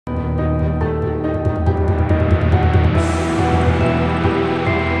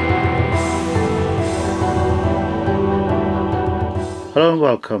Hello and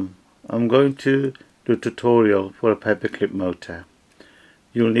welcome. I'm going to do a tutorial for a paperclip motor.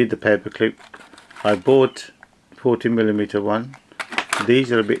 You'll need the paperclip. I bought 40mm one.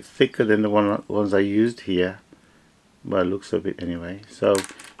 These are a bit thicker than the ones I used here, but it looks a bit anyway. So,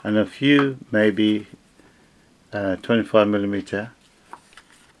 and a few maybe 25mm,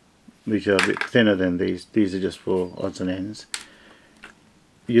 which are a bit thinner than these. These are just for odds and ends.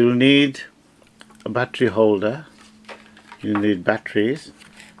 You'll need a battery holder. You need batteries,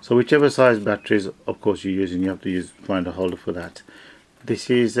 so whichever size batteries of course you're using, you have to find a holder for that. This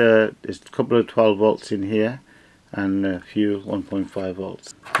is there's a couple of 12 volts in here and a few 1.5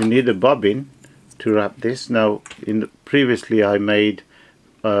 volts. You need a bobbin to wrap this. Now previously I made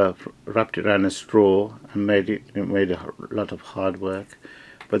wrapped it around a straw and made a lot of hard work,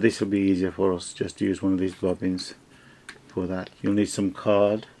 but this will be easier for us just to use one of these bobbins for that. You'll need some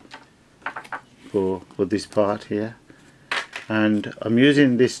card for this part here. And I'm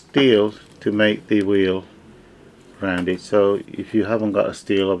using this steel to make the wheel around it, so if you haven't got a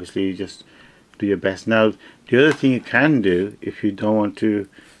steel, obviously you just do your best. Now the other thing you can do, if you don't want to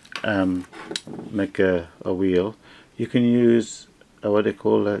make a wheel, you can use what they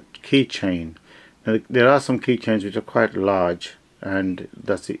call a keychain. Now there are some keychains which are quite large, and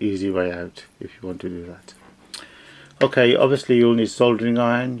that's the easy way out if you want to do that. Okay, obviously you'll need soldering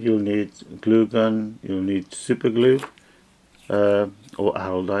iron, you'll need glue gun, you'll need super glue, or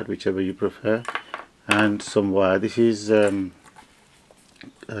araldite, whichever you prefer, and some wire. This is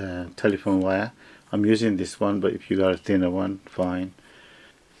telephone wire. I'm using this one, but if you got a thinner one, fine.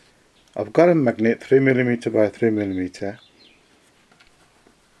 I've got a magnet 3mm by 3mm.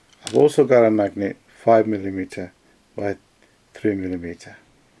 I've also got a magnet 5mm by 3mm.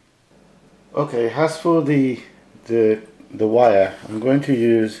 Okay, as for the wire, I'm going to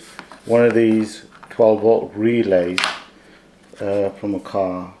use one of these 12-volt relays from a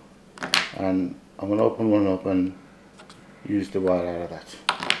car, and I'm going to open one up and use the wire out of that.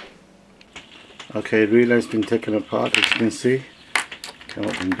 Okay, the relay's been taken apart, as you can see, came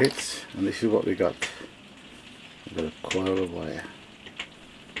up in bits, and this is what we got. We've got a coil of wire.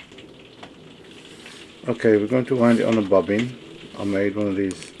 Okay, we're going to wind it on a bobbin. I made one of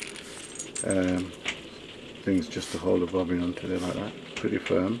these things just to hold the bobbin onto there like that, pretty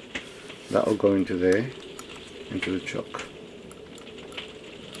firm. That will go into there, into the chuck.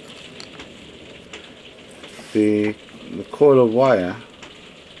 The coil of wire,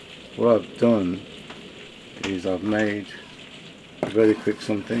 what I've done is I've made a very quick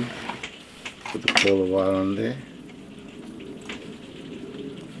something, put the coil of wire on there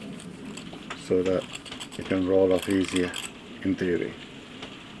so that it can roll off easier in theory.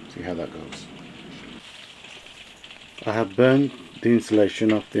 See how that goes. I have burned the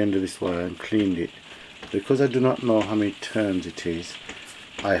insulation off the end of this wire and cleaned it. Because I do not know how many turns it is,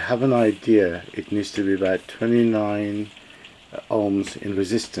 I have an idea it needs to be about 29 ohms in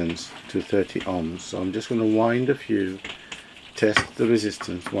resistance to 30 ohms. So I'm just going to wind a few, test the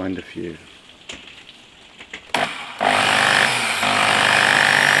resistance, wind a few.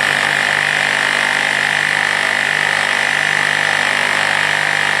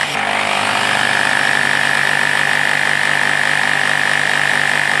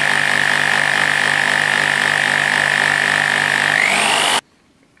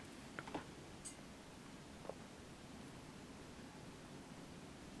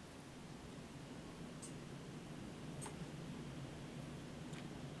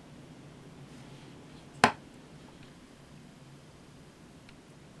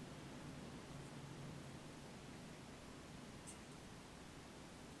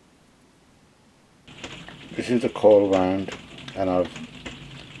 This is the coil round, and I've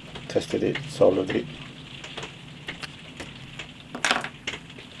tested it, soldered it.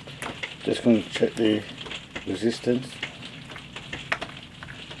 Just going to check the resistance.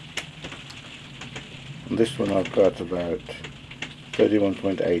 On this one I've got about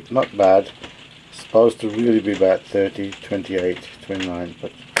 31.8, not bad. It's supposed to really be about 30, 28, 29,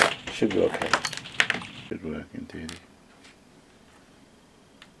 but should be okay. Should work in theory.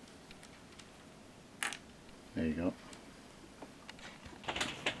 There you go.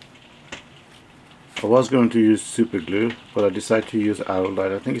 I was going to use super glue, but I decided to use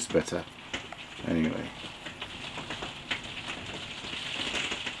araldite. I think it's better. Anyway.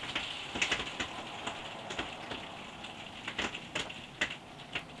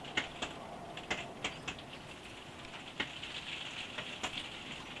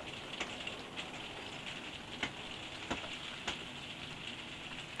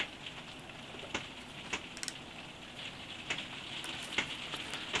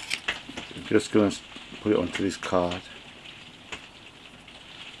 Just going to put it onto this card.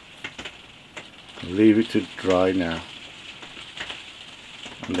 leave it to dry now,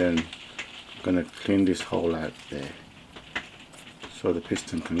 and then I'm going to clean this hole out there so the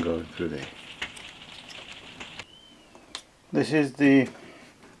piston can go through there. This is the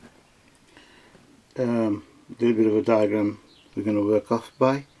little bit of a diagram we're going to work off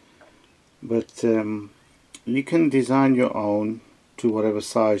by, but you can design your own to whatever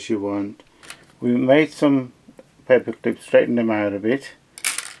size you want. We made some paper clips, straighten them out a bit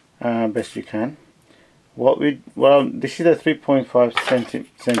best you can. This is a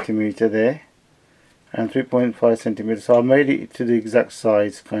 3.5 centimeter there and 3.5 centimeters, so I made it to the exact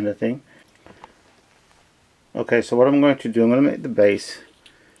size kind of thing. Okay, so what I'm going to do, I'm going to make the base.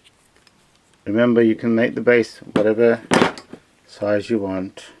 Remember, you can make the base whatever size you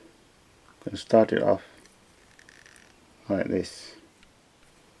want. I'm going to start it off like this.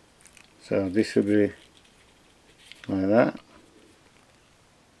 So this will be like that.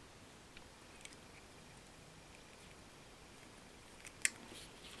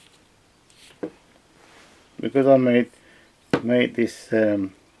 Because I made this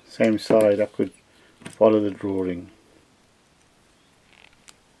same side, I could follow the drawing.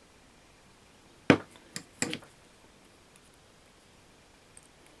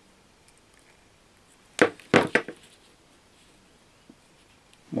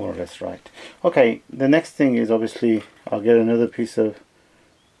 More or less right. Okay, the next thing is obviously I'll get another piece of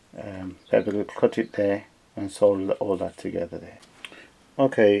paper, cut it there and solder all that together there.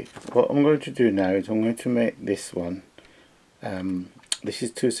 Okay, what I'm going to do now is I'm going to make this one. This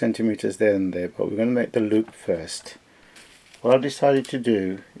is 2 centimeters there and there, but we're going to make the loop first. What I've decided to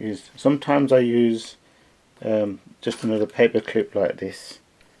do is sometimes I use just another paper clip like this,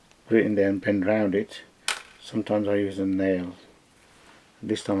 put it in there and bend around it. Sometimes I use a nail.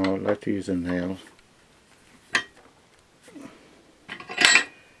 This time I would like to use a nail.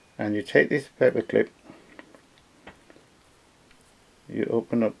 And you take this paper clip, you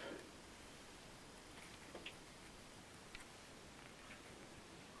open up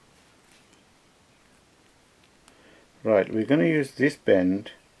right. We're going to use this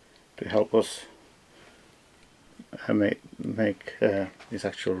bend to help us make this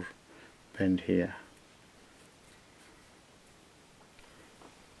actual bend here.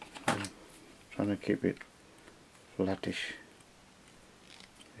 I'm trying to keep it flattish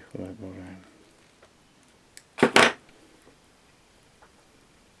before I go around.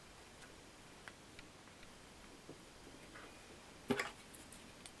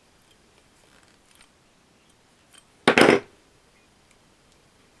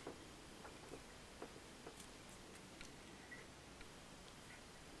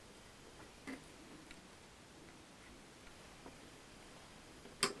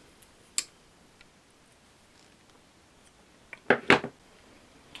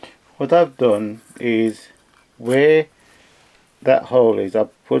 What I've done is, where that hole is, I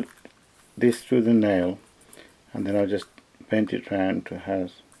put this through the nail and then I just bent it round to how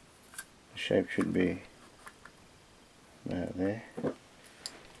the shape should be. About there.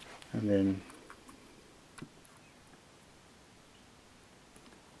 And then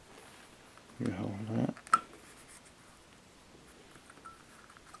you hold that.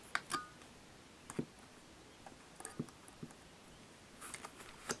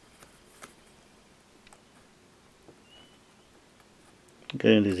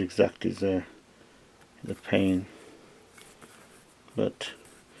 Getting this exact is a pain, but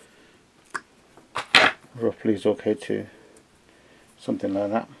roughly is okay too. Something like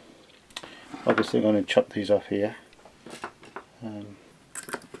that. Obviously I'm going to chop these off here.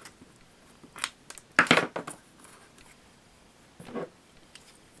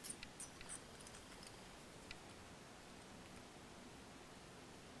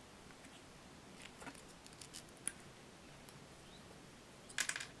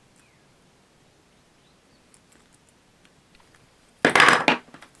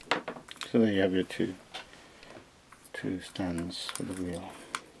 So there you have your two stands for the wheel.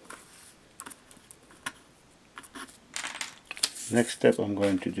 Next step I'm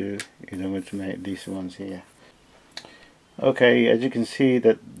going to do is I'm going to make these ones here. Okay, as you can see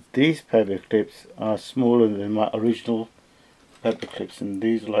that these paper clips are smaller than my original paper clips, and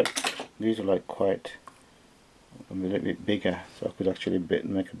these are like quite a little bit bigger, so I could actually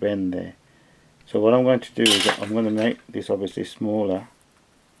make a bend there. So what I'm going to do is I'm going to make this obviously smaller,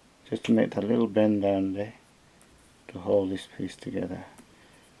 just to make that little bend down there to hold this piece together.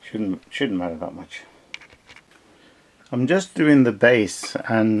 Shouldn't matter that much. I'm just doing the base,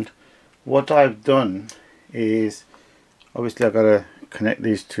 and what I've done is obviously I've got to connect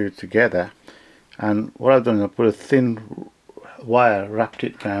these two together, and what I've done is I put a thin wire, wrapped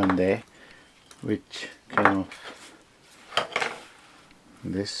it down there, which came off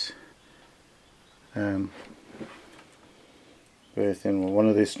this very thin one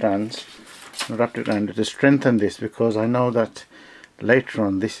of these strands. I wrapped it around to strengthen this, because I know that later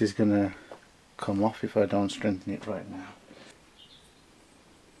on this is going to come off if I don't strengthen it right now.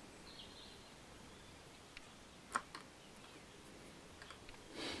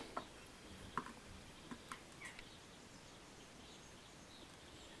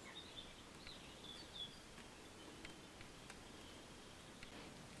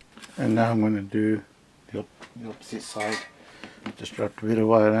 And now I'm going to do the opposite side. Just wrap a bit of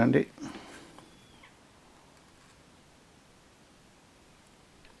wire around it.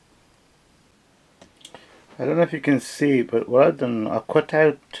 I don't know if you can see, but what I've done, I cut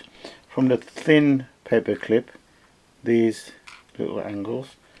out from the thin paper clip these little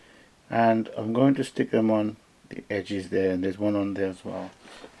angles, and I'm going to stick them on the edges there, and there's one on there as well.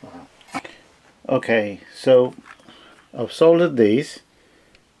 Okay, so I've soldered these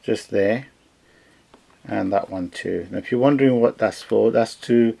just there, and that one too. Now if you're wondering what that's for, that's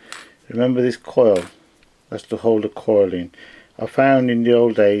to, remember this coil, that's to hold the coil in. I found in the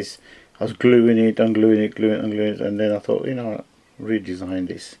old days I was gluing it, ungluing it, gluing it, and then I thought, you know, redesign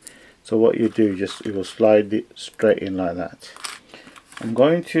this. So what you do, just you will slide it straight in like that. I'm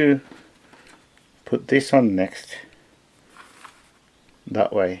going to put this on next,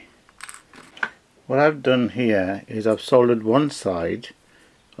 that way. What I've done here is I've soldered one side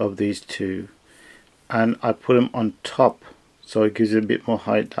of these two, and I put them on top, so it gives it a bit more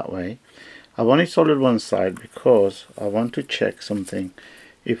height that way. I've only soldered one side because I want to check something.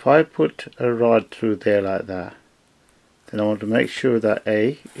 If I put a rod through there like that, then I want to make sure that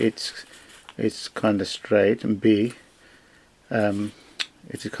A, it's kind of straight, and B,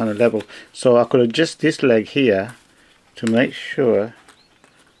 it's kind of level. So I could adjust this leg here to make sure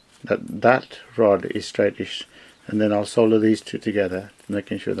that that rod is straightish, and then I'll solder these two together,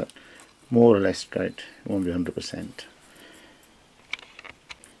 making sure that more or less straight. It won't be 100%.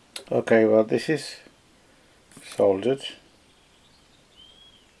 Okay, well this is soldered.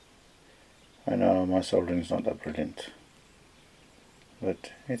 I know my soldering is not that brilliant,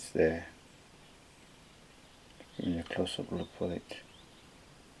 but it's there. Give me a close-up look for it.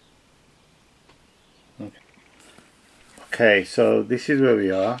 Okay, so this is where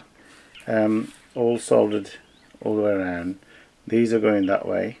we are, all soldered all the way around. These are going that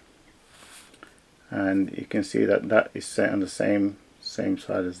way, and you can see that that is set on the same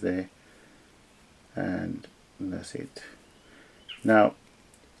side as there, and that's it. Now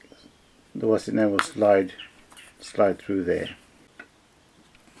the what's it now will slide through there.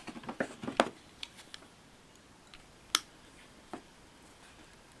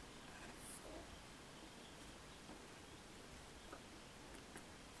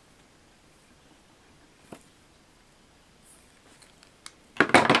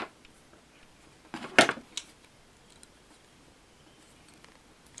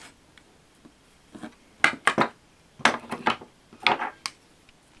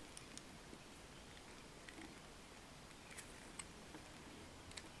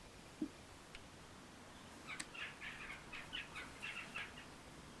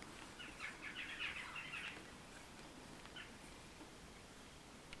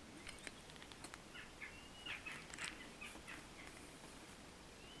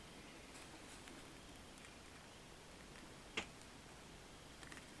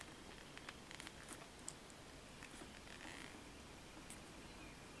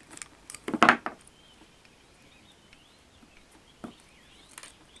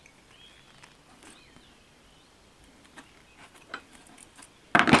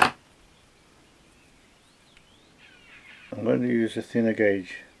 I'm going to use a thinner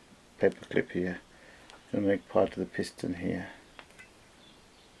gauge paper clip here to make part of the piston here.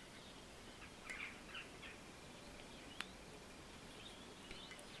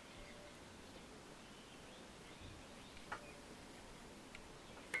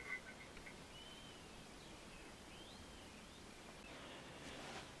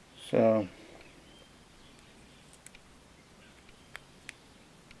 So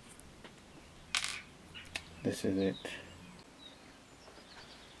this is it.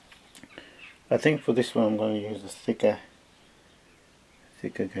 I think for this one I'm going to use a thicker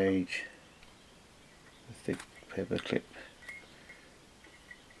gauge, a thick paper clip.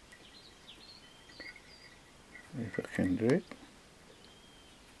 If I can do it.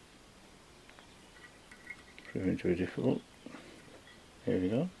 Proving to be difficult. Here we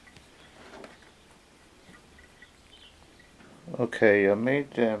go. Okay, I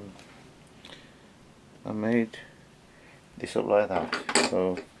made this up like that.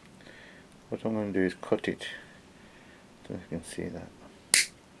 So what I'm going to do is cut it, so you can see that,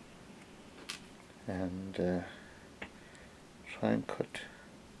 and try and cut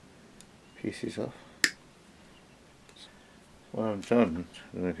pieces off. What I've done,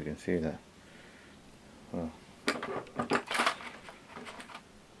 I don't know if you can see that. Well,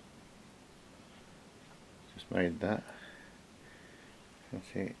 just made that. You can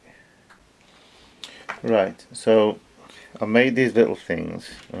see. Right. So I made these little things,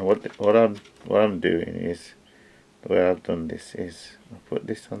 and what I'm doing is, the way I've done this is I put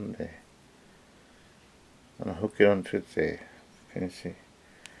this on there, and I hook it onto there. Can you see?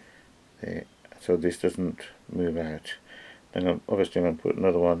 There. So this doesn't move out. Then obviously I'm going to put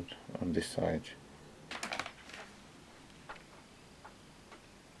another one on this side.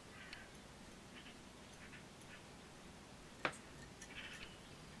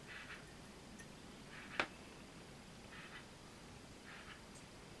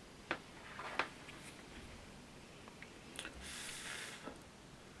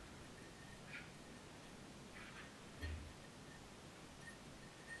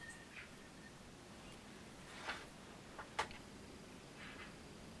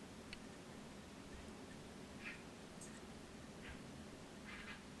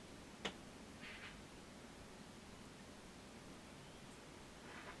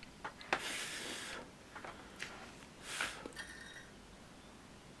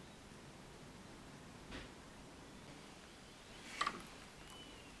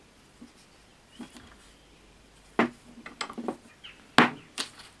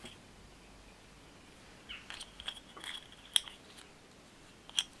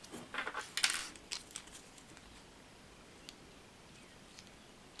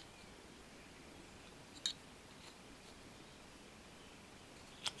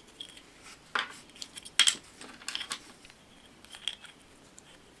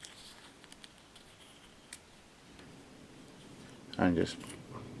 And just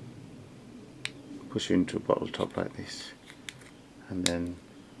push into a bottle top like this, and then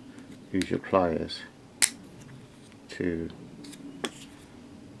use your pliers to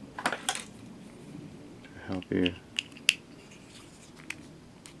help you.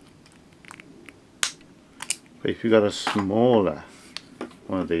 But if you've got a smaller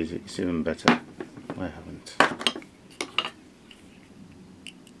one of these, it's even better. I haven't.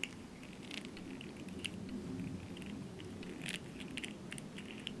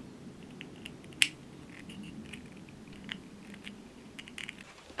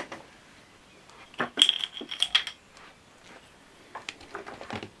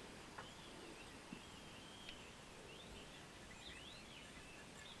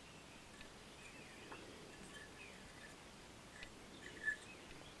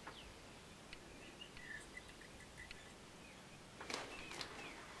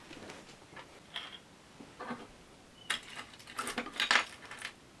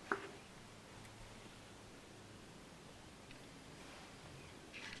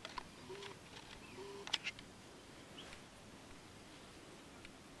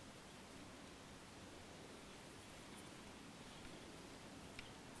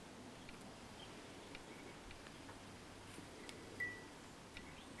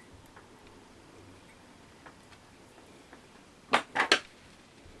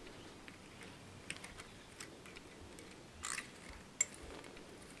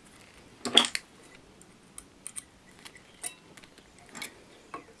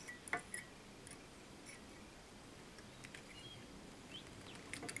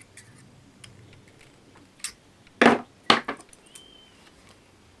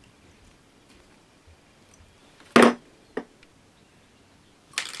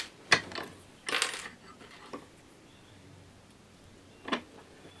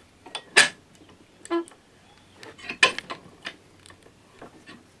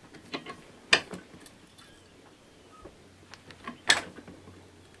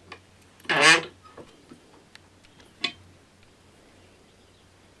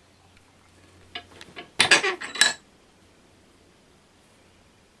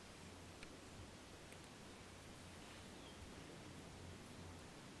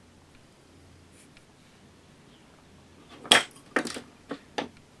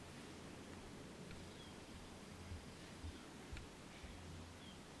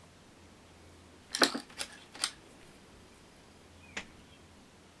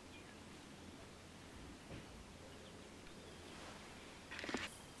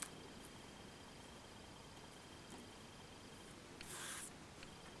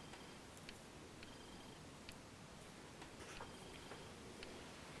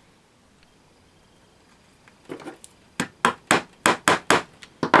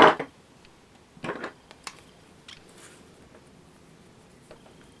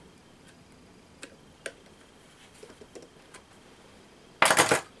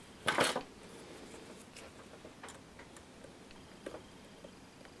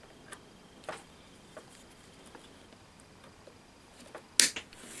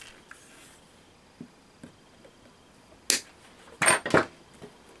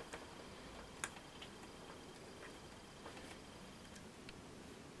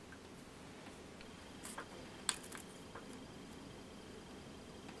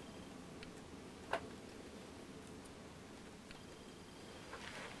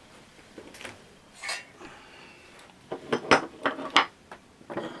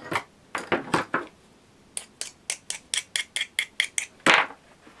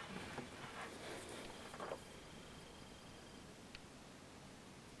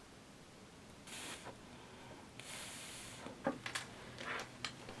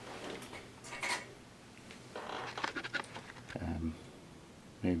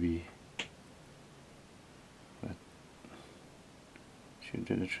 maybe that should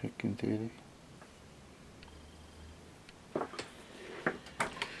do the trick in theory.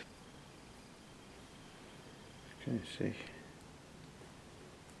 Can you see?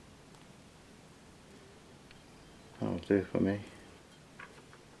 That'll do for me.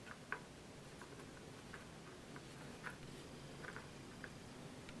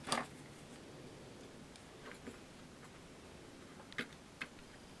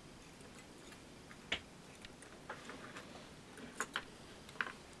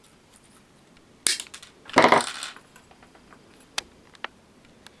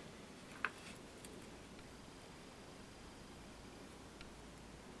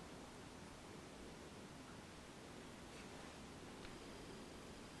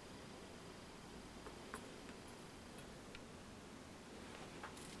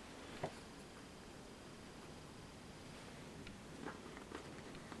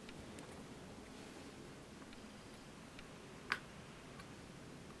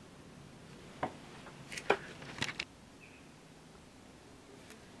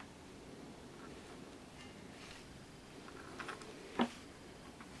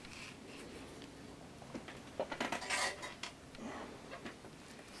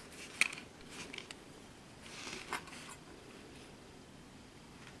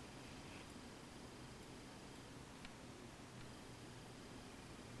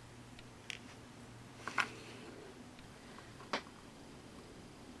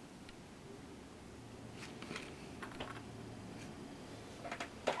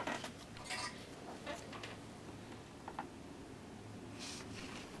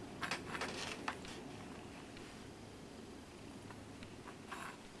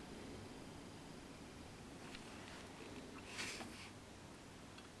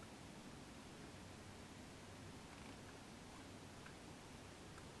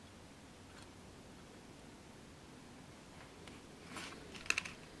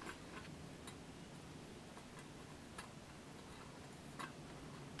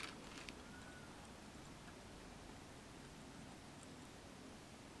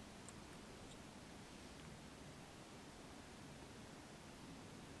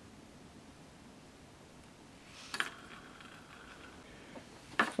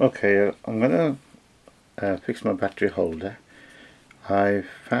 Okay, I'm gonna fix my battery holder. I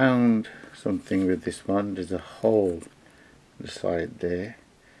found something with this one. There's a hole on the side there,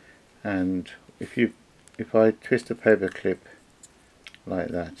 and if I twist the paper clip like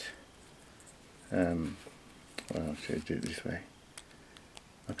that, well, should I do it this way?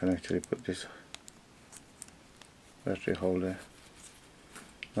 I can actually put this battery holder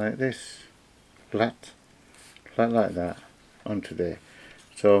like this, flat like that, onto there.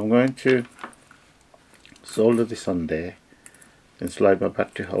 So I'm going to solder this on there, then slide my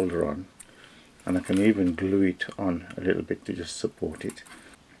battery holder on, and I can even glue it on a little bit to just support it.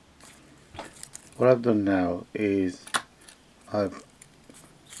 What I've done now is I've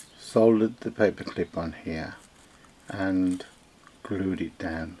soldered the paper clip on here and glued it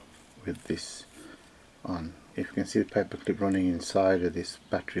down with this on. If you can see the paper clip running inside of this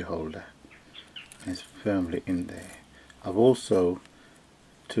battery holder, it's firmly in there. I've also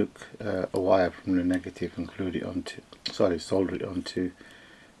took a wire from the negative and glued it onto, soldered it onto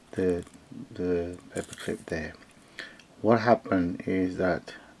the paper clip there. What happened is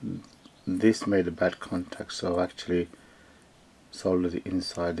that this made a bad contact, so I actually soldered it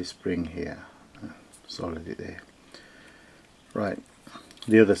inside the spring here, soldered it there. Right,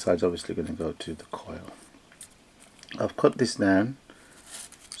 the other side's obviously going to go to the coil. I've cut this down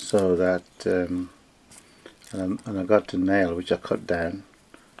so that and I got the nail which I cut down,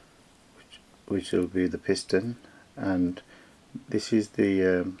 which will be the piston, and this is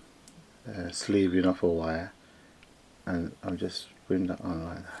the sleeving of a wire, and I'll just bring that on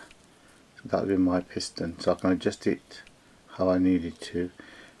like that. So that'll be my piston, so I can adjust it how I need it to.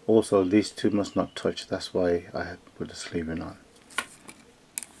 Also, these two must not touch, that's why I had put the sleeving on.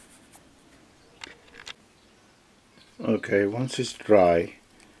 Okay, once it's dry,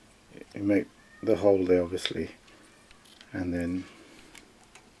 you make the hole there obviously, and then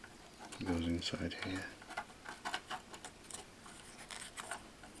it goes inside here.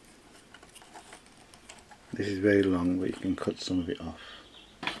 This is very long, but you can cut some of it off.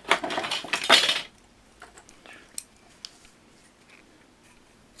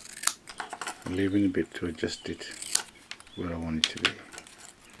 I'm leaving a bit to adjust it where I want it to be.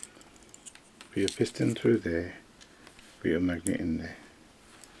 Put your piston through there, put your magnet in there.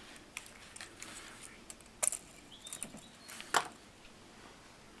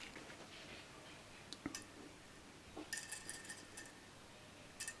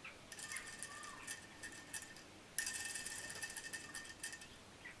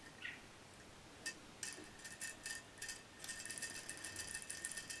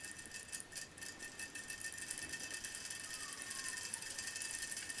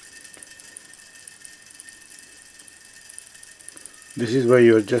 This is where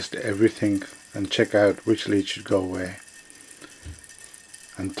you adjust everything and check out which lead should go where.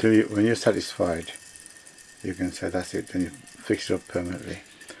 Until when you're satisfied, you can say that's it, then you fix it up permanently.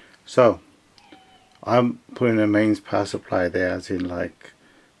 So I'm putting a mains power supply there, as in like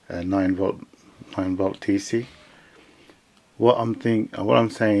a 9 volt DC. What I'm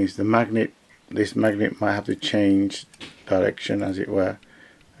saying is the magnet, this magnet might have to change direction, as it were,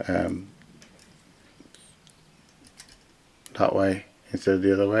 that way instead of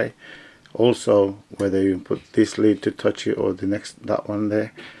the other way. Also, whether you put this lead to touch it or the next, that one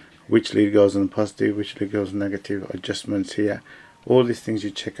there, which lead goes on positive, which lead goes negative, adjustments here, all these things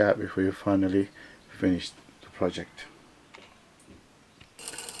you check out before you finally finish the project.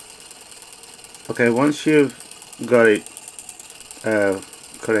 Okay, once you've got it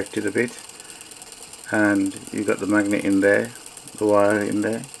corrected a bit and you got the magnet in there, the wire in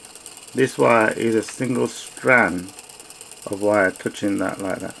there, this wire is a single strand of wire touching that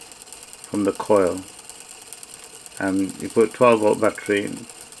like that from the coil, and you put 12 volt battery in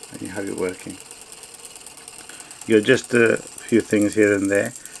and you have it working. You adjust a few things here and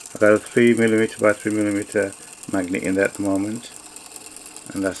there. I've got a 3mm by 3mm magnet in there at the moment,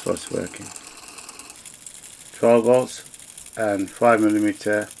 and that's what's working. 12 volts and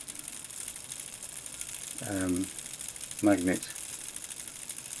 5mm magnet.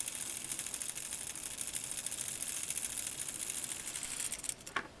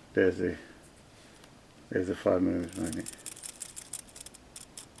 There's the 5mm magnet.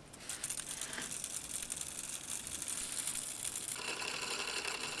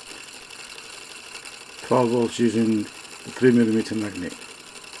 Volts using the 3mm magnet.